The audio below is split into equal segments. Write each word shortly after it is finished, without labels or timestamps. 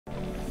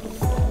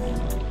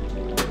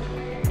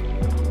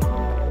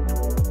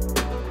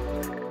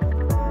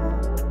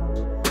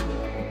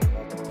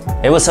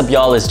Hey, what's up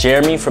y'all, it's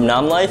Jeremy from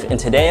Nom Life, and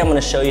today I'm gonna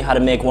show you how to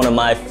make one of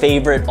my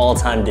favorite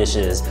all-time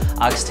dishes,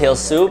 oxtail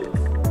soup,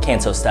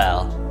 Canto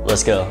style.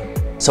 Let's go.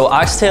 So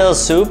oxtail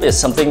soup is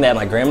something that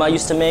my grandma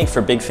used to make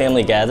for big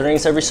family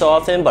gatherings every so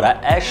often, but I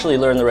actually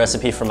learned the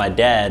recipe from my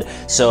dad.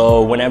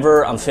 So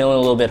whenever I'm feeling a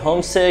little bit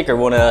homesick or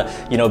wanna,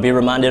 be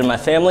reminded of my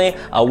family,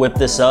 I'll whip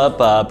this up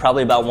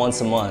probably about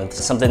once a month.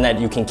 Something that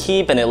you can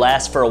keep and it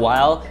lasts for a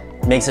while,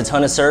 makes a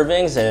ton of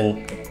servings,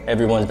 and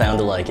everyone's bound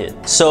to like it.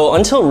 So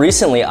until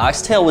recently,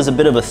 oxtail was a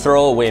bit of a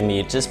throwaway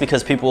meat just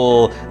because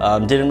people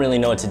didn't really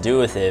know what to do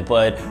with it.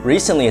 But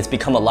recently it's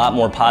become a lot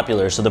more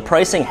popular. So the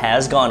pricing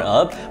has gone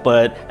up,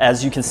 but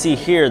as you can see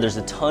here, there's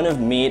a ton of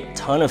meat,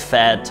 ton of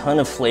fat, ton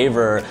of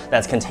flavor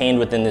that's contained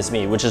within this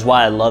meat, which is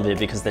why I love it,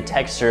 because the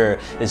texture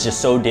is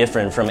just so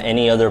different from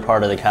any other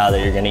part of the cow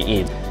that you're gonna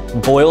eat.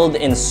 Boiled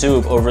in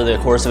soup over the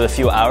course of a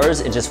few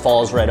hours, it just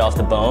falls right off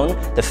the bone.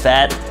 The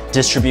fat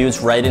distributes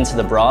right into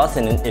the broth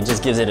and it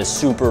just gives it a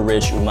super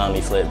rich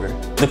umami flavor.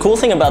 The cool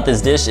thing about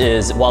this dish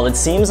is, while it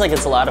seems like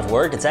it's a lot of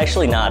work, it's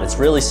actually not. It's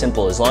really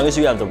simple. As long as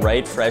you have the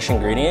right fresh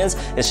ingredients,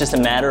 it's just a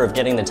matter of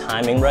getting the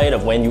timing right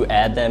of when you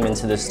add them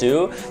into the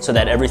stew so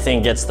that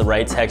everything gets the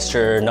right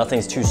texture,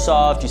 nothing's too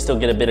soft, you still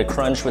get a bit of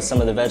crunch with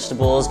some of the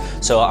vegetables.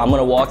 So I'm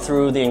gonna walk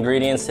through the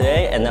ingredients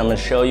today and then I'm gonna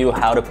show you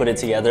how to put it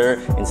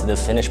together into the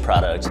finished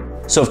product.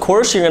 So of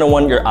course you're gonna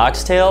want your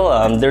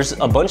oxtail. There's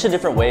a bunch of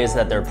different ways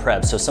that they're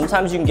prepped. So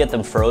sometimes you can get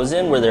them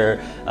frozen where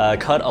they're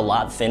cut a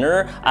lot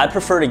thinner. I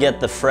prefer to get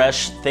the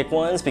fresh, thick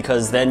ones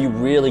because then you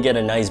really get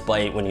a nice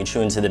bite when you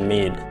chew into the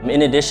meat.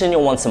 In addition,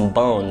 you'll want some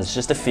bones,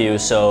 just a few.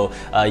 So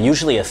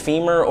usually a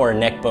femur or a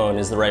neck bone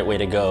is the right way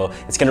to go.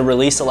 It's gonna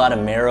release a lot of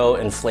marrow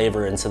and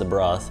flavor into the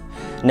broth.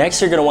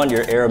 Next, you're gonna want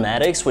your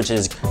aromatics, which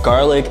is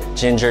garlic,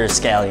 ginger,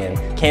 scallion.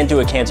 Can't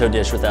do a Canto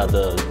dish without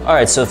those. All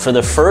right, so for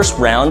the first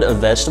round of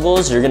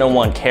vegetables, you're gonna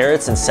want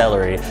carrots and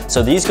celery.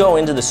 So these go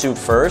into the soup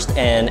first,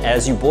 and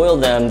as you boil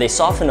them, they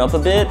soften up a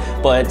bit,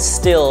 but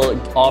still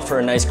offer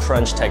a nice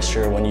crunch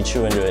texture when you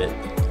chew into it.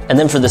 And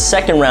then for the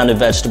second round of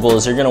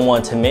vegetables, you're gonna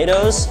want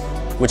tomatoes,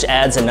 which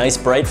adds a nice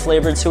bright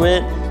flavor to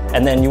it.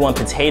 And then you want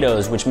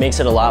potatoes, which makes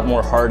it a lot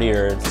more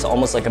heartier. It's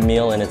almost like a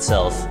meal in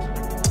itself.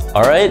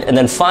 All right, and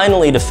then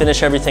finally, to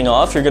finish everything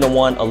off, you're gonna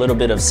want a little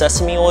bit of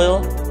sesame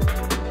oil,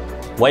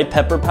 white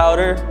pepper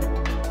powder,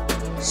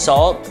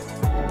 salt,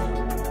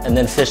 and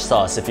then fish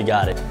sauce if you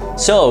got it.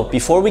 So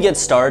before we get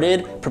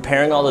started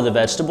preparing all of the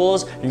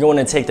vegetables, you're going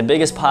to take the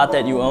biggest pot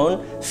that you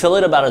own, fill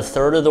it about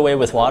 1/3 of the way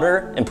with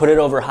water, and put it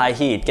over high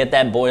heat. Get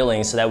that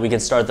boiling so that we can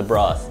start the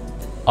broth.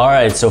 All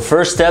right, so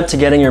first step to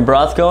getting your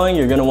broth going,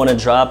 you're gonna wanna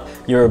drop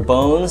your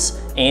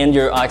bones and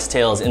your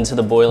oxtails into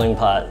the boiling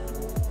pot.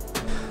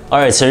 All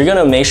right, so you're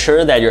gonna make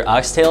sure that your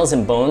oxtails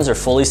and bones are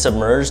fully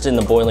submerged in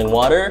the boiling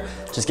water.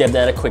 Just give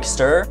that a quick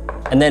stir.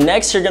 And then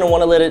next, you're gonna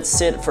wanna let it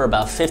sit for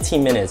about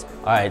 15 minutes.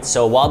 All right,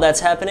 so while that's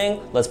happening,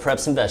 let's prep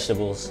some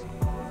vegetables.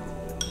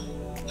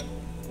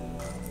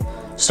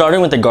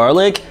 Starting with the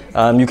garlic,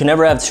 you can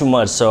never have too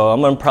much, so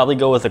I'm gonna probably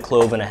go with 1.5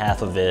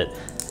 cloves of it.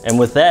 And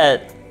with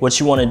that,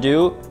 what you wanna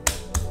do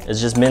is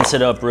just mince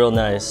it up real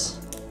nice.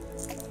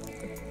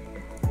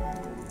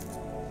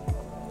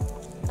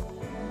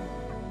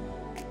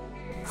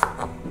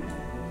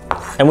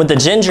 And with the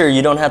ginger,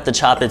 you don't have to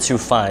chop it too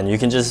fine. You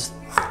can just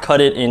cut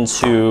it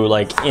into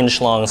like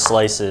inch-long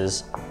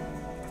slices.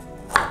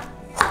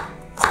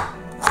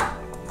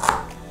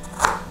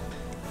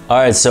 All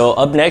right, so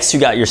up next you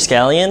got your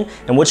scallion,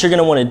 and what you're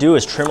gonna wanna do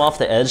is trim off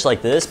the edge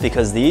like this,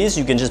 because these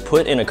you can just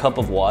put in a cup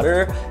of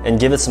water and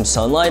give it some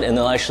sunlight and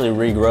they'll actually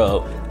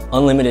regrow.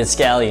 Unlimited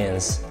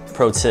scallions,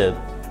 pro tip.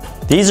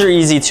 These are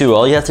easy too.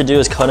 All you have to do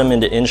is cut them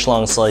into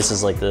inch-long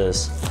slices like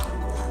this.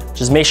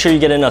 Just make sure you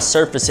get enough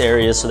surface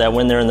area so that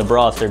when they're in the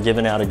broth, they're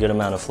giving out a good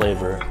amount of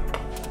flavor.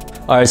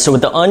 All right, so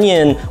with the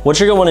onion, what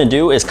you're gonna wanna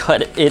do is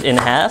cut it in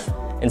half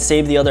and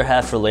save the other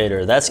half for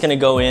later. That's gonna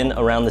go in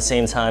around the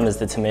same time as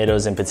the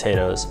tomatoes and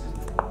potatoes.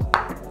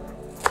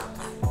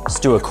 Let's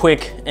do a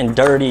quick and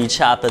dirty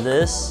chop of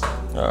this.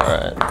 All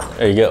right,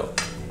 there you go.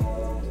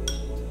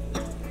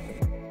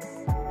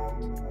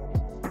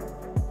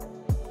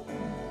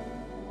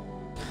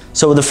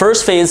 So the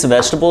first phase of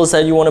vegetables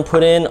that you want to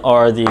put in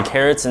are the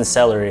carrots and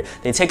celery.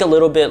 They take a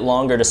little bit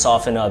longer to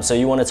soften up, so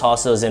you want to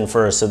toss those in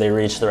first so they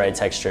reach the right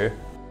texture.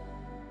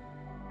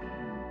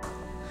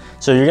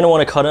 So you're going to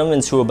want to cut them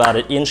into about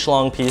 1-inch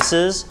long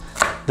pieces.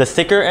 The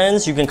thicker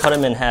ends, you can cut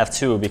them in half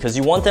too, because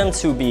you want them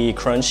to be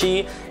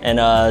crunchy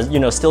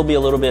and still be a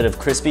little bit of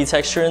crispy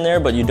texture in there,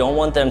 but you don't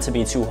want them to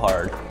be too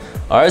hard.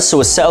 All right, so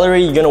with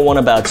celery, you're gonna want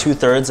about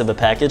 2/3 of a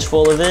package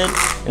full of it.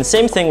 And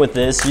same thing with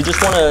this, you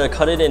just wanna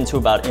cut it into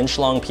about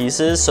inch-long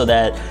pieces so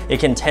that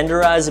it can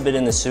tenderize a bit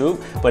in the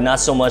soup, but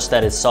not so much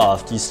that it's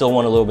soft. You still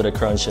want a little bit of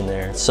crunch in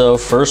there. So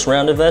first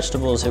round of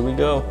vegetables, here we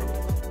go.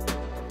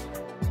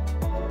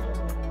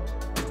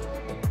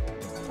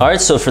 All right,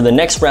 so for the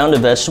next round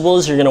of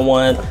vegetables, you're gonna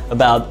want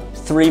about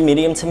 3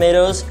 medium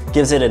tomatoes,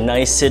 gives it a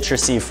nice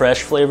citrusy,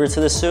 fresh flavor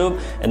to the soup,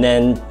 and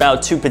then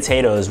about 2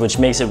 potatoes, which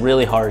makes it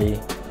really hearty.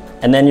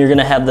 And then you're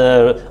gonna have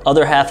the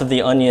other half of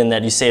the onion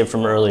that you saved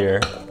from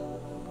earlier.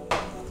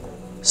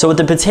 So with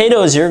the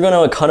potatoes, you're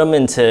gonna cut them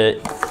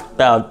into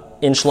about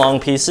inch-long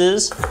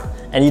pieces.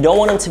 And you don't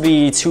want them to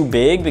be too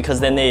big because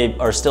then they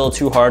are still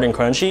too hard and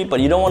crunchy,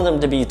 but you don't want them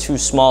to be too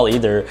small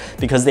either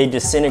because they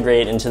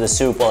disintegrate into the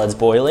soup while it's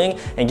boiling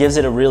and gives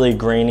it a really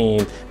grainy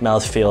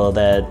mouthfeel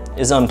that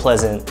is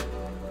unpleasant.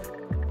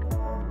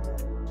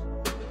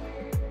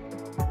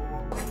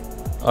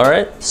 All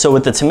right, so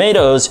with the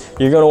tomatoes,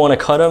 you're gonna wanna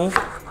cut them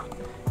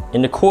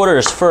into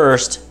quarters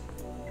first.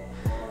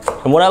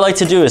 And what I like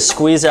to do is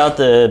squeeze out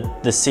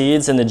the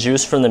seeds and the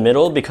juice from the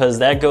middle because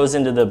that goes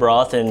into the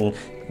broth and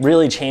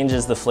really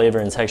changes the flavor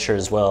and texture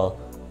as well.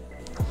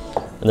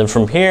 And then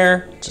from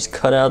here, just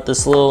cut out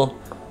this little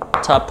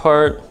top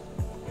part.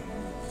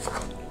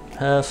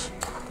 Half,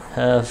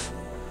 half,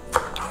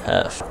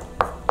 half.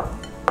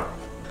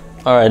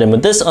 All right, and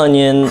with this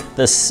onion,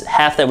 this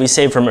half that we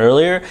saved from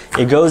earlier,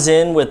 it goes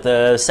in with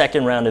the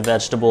second round of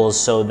vegetables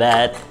so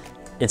that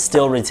it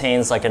still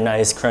retains like a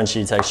nice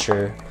crunchy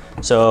texture.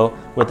 So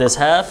with this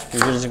half,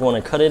 you're just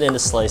going to cut it into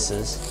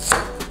slices.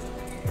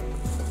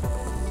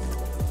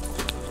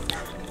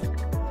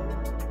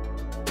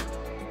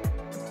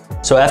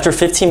 So after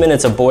 15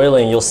 minutes of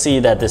boiling, you'll see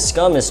that the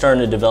scum is starting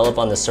to develop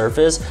on the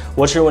surface.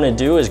 What you're going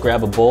to do is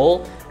grab a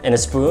bowl and a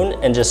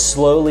spoon and just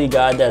slowly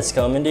guide that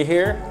scum into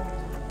here.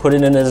 Put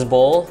it in this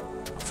bowl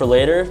for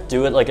later.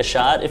 Do it like a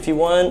shot if you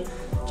want,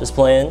 just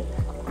plain.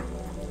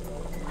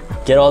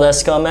 Get all that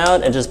scum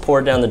out and just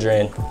pour it down the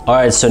drain. All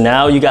right, so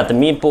now you got the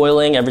meat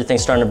boiling,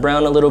 everything's starting to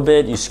brown a little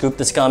bit. You scoop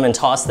the scum and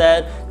toss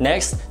that.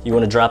 Next, you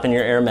want to drop in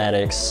your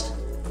aromatics.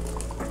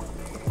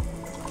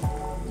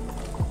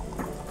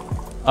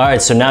 All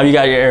right, so now you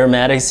got your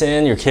aromatics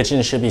in, your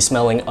kitchen should be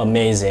smelling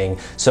amazing.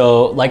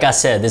 So like I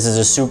said, this is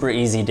a super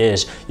easy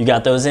dish. You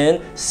got those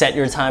in, set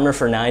your timer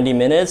for 90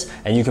 minutes,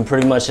 and you can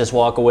pretty much just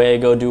walk away,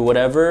 go do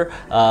whatever.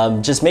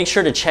 Just make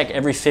sure to check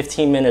every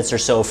 15 minutes or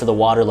so for the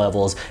water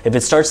levels. If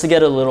it starts to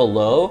get a little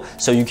low,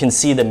 so you can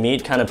see the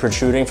meat kind of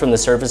protruding from the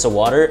surface of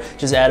water,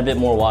 just add a bit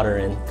more water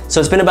in. So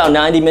it's been about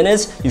 90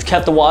 minutes, you've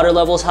kept the water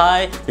levels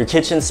high, your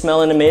kitchen's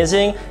smelling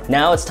amazing.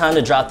 Now it's time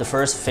to drop the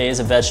first phase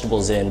of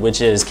vegetables in,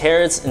 which is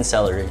carrots and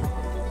celery.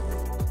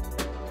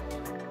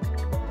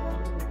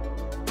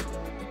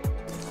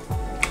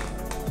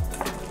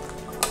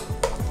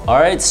 All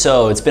right,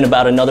 so it's been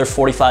about another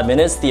 45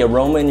 minutes. The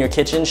aroma in your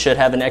kitchen should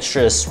have an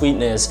extra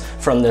sweetness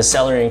from the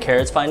celery and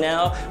carrots by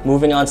now.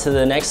 Moving on to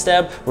the next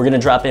step, we're gonna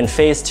drop in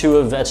phase 2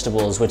 of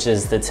vegetables, which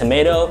is the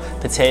tomato,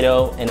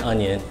 potato, and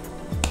onion.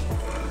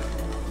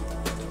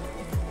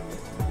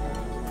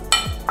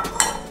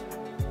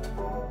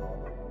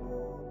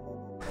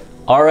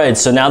 All right,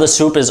 so now the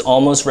soup is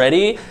almost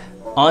ready.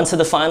 On to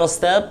the final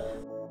step.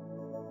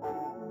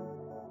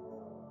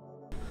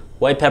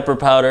 White pepper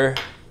powder,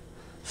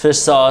 fish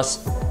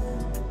sauce,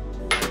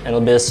 and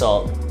a bit of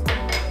salt.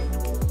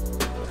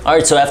 All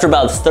right, so after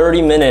about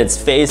 30 minutes,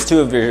 phase 2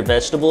 of your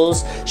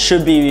vegetables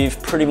should be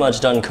pretty much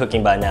done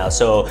cooking by now.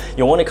 So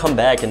you'll want to come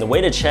back, and the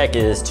way to check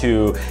is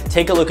to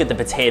take a look at the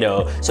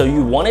potato. So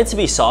you want it to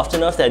be soft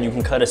enough that you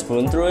can cut a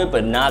spoon through it,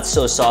 but not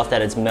so soft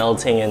that it's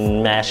melting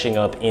and mashing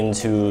up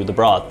into the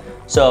broth.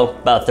 So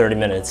about 30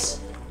 minutes.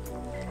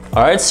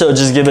 All right, so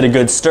just give it a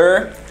good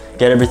stir.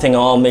 Get everything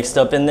all mixed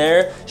up in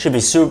there. Should be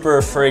super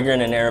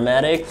fragrant and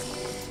aromatic.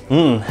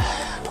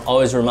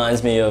 Always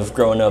reminds me of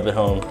growing up at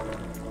home.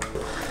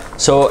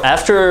 So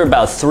after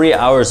about 3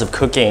 hours of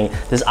cooking,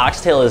 this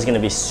oxtail is gonna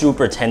be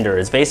super tender.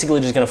 It's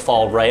basically just gonna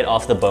fall right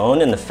off the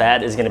bone and the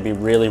fat is gonna be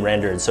really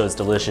rendered, so it's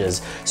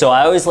delicious. So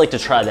I always like to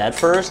try that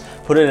first,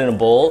 put it in a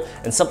bowl,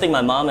 and something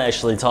my mom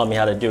actually taught me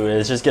how to do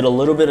is just get a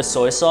little bit of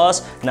soy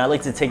sauce, and I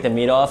like to take the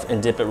meat off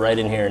and dip it right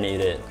in here and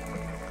eat it.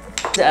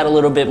 To add a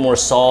little bit more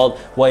salt,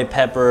 white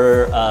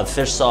pepper,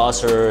 fish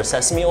sauce, or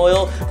sesame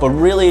oil, but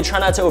really try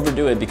not to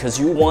overdo it because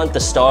you want the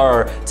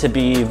star to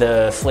be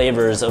the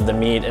flavors of the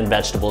meat and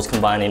vegetables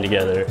combining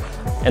together.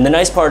 And the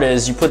nice part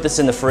is you put this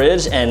in the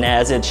fridge, and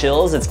as it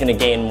chills, it's gonna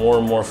gain more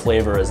and more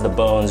flavor as the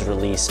bones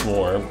release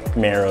more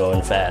marrow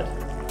and fat.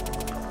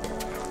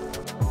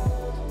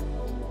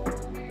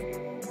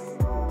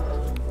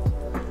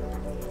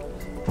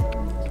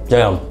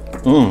 Damn.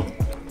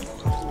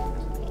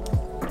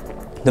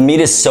 The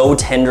meat is so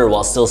tender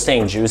while still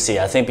staying juicy.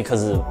 I think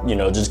because of, you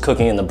know, just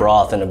cooking in the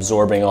broth and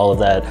absorbing all of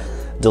that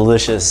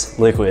delicious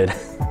liquid.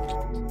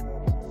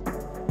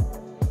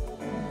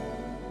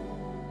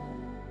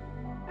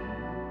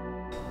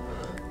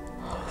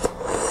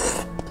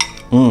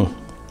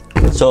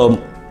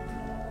 So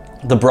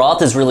the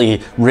broth is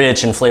really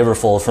rich and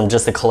flavorful from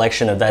just the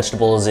collection of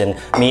vegetables and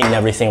meat and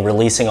everything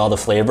releasing all the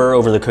flavor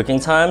over the cooking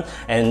time,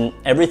 and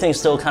everything's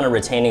still kind of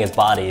retaining its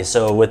body.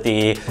 So with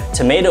the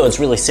tomato, it's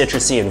really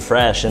citrusy and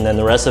fresh, and then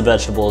the rest of the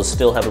vegetables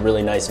still have a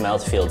really nice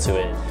mouthfeel to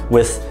it.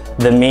 With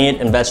the meat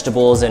and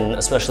vegetables, and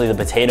especially the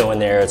potato in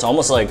there, it's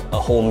almost like a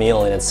whole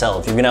meal in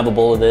itself. You can have a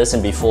bowl of this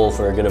and be full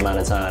for a good amount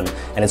of time,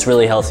 and it's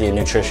really healthy and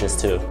nutritious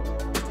too.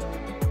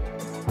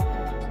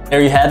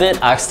 There you have it,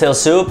 oxtail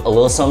soup, a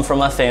little something from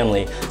my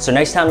family. So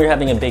next time you're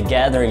having a big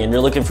gathering and you're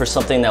looking for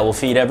something that will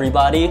feed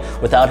everybody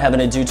without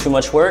having to do too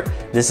much work,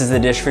 this is the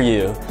dish for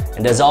you.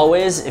 And as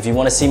always, if you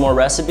want to see more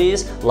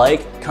recipes,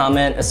 like,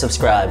 comment, and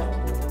subscribe.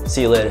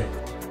 See you later.